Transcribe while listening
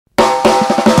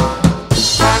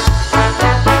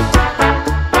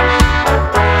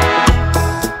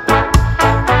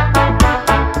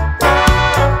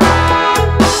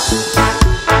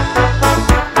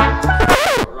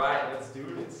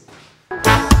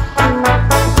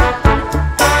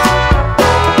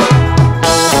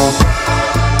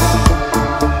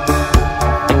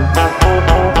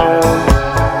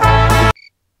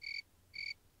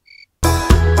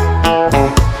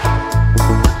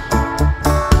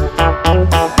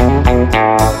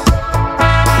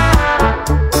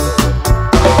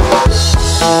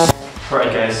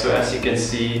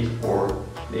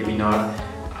maybe not.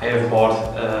 I have bought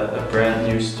a brand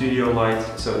new studio light.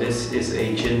 So this is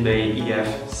a Jinbei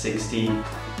EF60,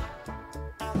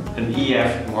 an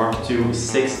EF Mark II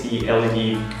 60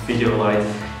 LED video light,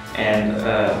 and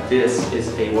this is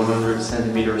a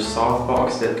 100cm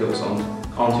softbox that goes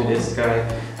onto this guy,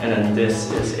 and then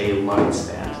this is a light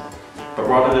stand. But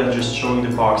rather than just showing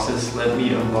the boxes, let me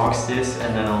unbox this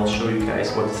and then I'll show you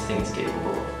guys what this thing is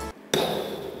capable of.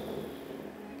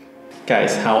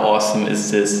 Guys, how awesome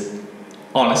is this?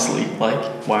 Honestly,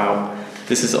 like, wow,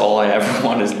 this is all I ever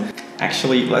wanted.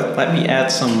 Actually, let me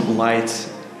add some light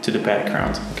to the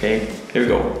background, okay? Here we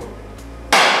go.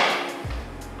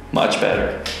 Much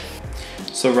better.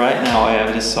 So right now I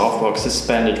have this softbox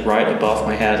suspended right above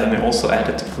my head, and I also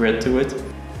added the grid to it.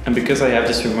 And because I have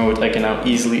this remote, I can now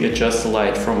easily adjust the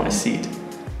light from my seat.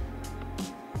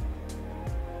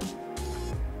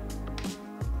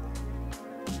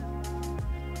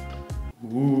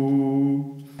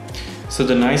 Ooh. So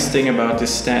the nice thing about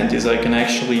this stand is I can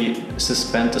actually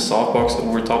suspend the softbox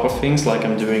over top of things like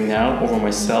I'm doing now over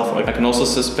myself. I can also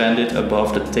suspend it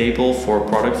above the table for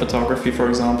product photography, for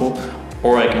example,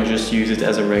 or I can just use it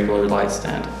as a regular light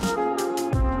stand.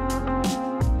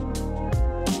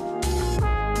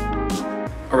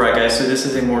 Alright guys, so this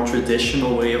is a more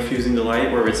traditional way of using the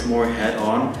light where it's more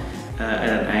head-on at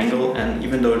an angle, and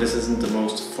even though this isn't the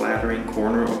most flattering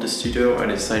corner of the studio, I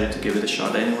decided to give it a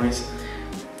shot anyways.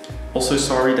 Also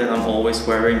sorry that I'm always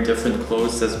wearing different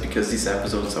clothes, that's because these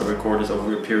episodes are recorded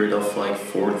over a period of like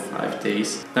 4 to 5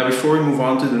 days. Now before we move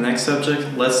on to the next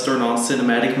subject, let's turn on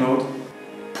cinematic mode.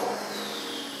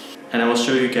 And I will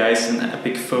show you guys an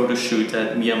epic photo shoot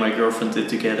that me and my girlfriend did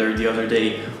together the other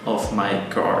day of my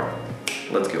car.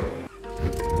 Let's go.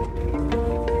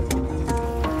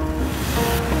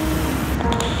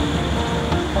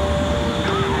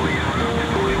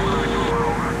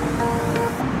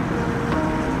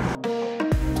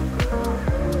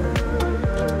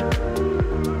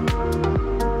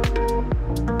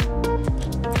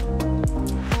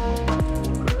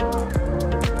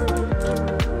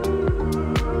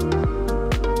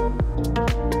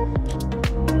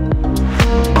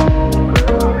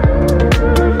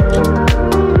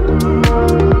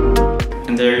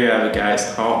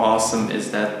 How awesome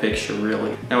is that picture,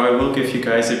 really? Now I will give you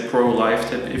guys a pro life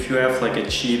tip. If you have like a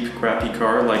cheap crappy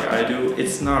car like I do,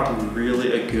 it's not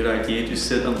really a good idea to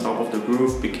sit on top of the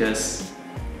roof because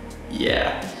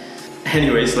yeah.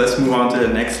 Anyways, let's move on to the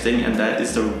next thing, and that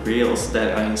is the rails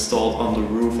that I installed on the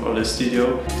roof of the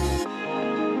studio.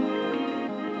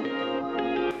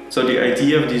 So the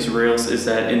idea of these rails is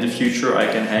that in the future I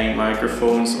can hang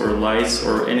microphones or lights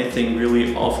or anything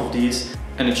really off of these.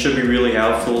 And it should be really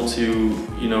helpful to,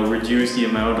 you know, reduce the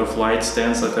amount of light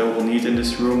stands that I will need in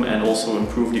this room, and also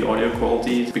improve the audio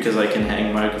quality because I can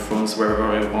hang microphones wherever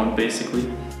I want,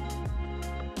 basically.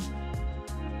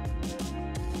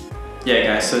 Yeah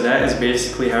guys, so that is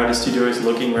basically how the studio is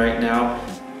looking right now.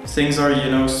 Things are,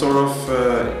 you know, sort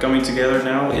of coming together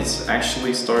now. It's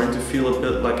actually starting to feel a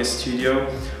bit like a studio.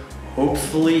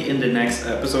 Hopefully in the next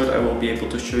episode I will be able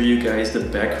to show you guys the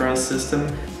background system.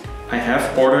 I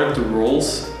have ordered the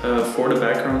rolls for the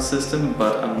background system,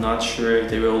 but I'm not sure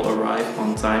if they will arrive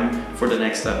on time for the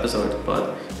next episode,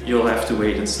 but you'll have to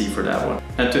wait and see for that one.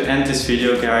 And to end this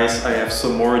video guys, I have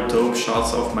some more dope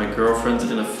shots of my girlfriend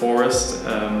in a forest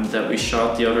that we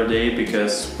shot the other day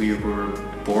because we were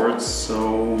bored,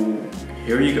 so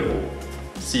here you go.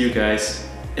 See you guys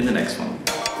in the next one.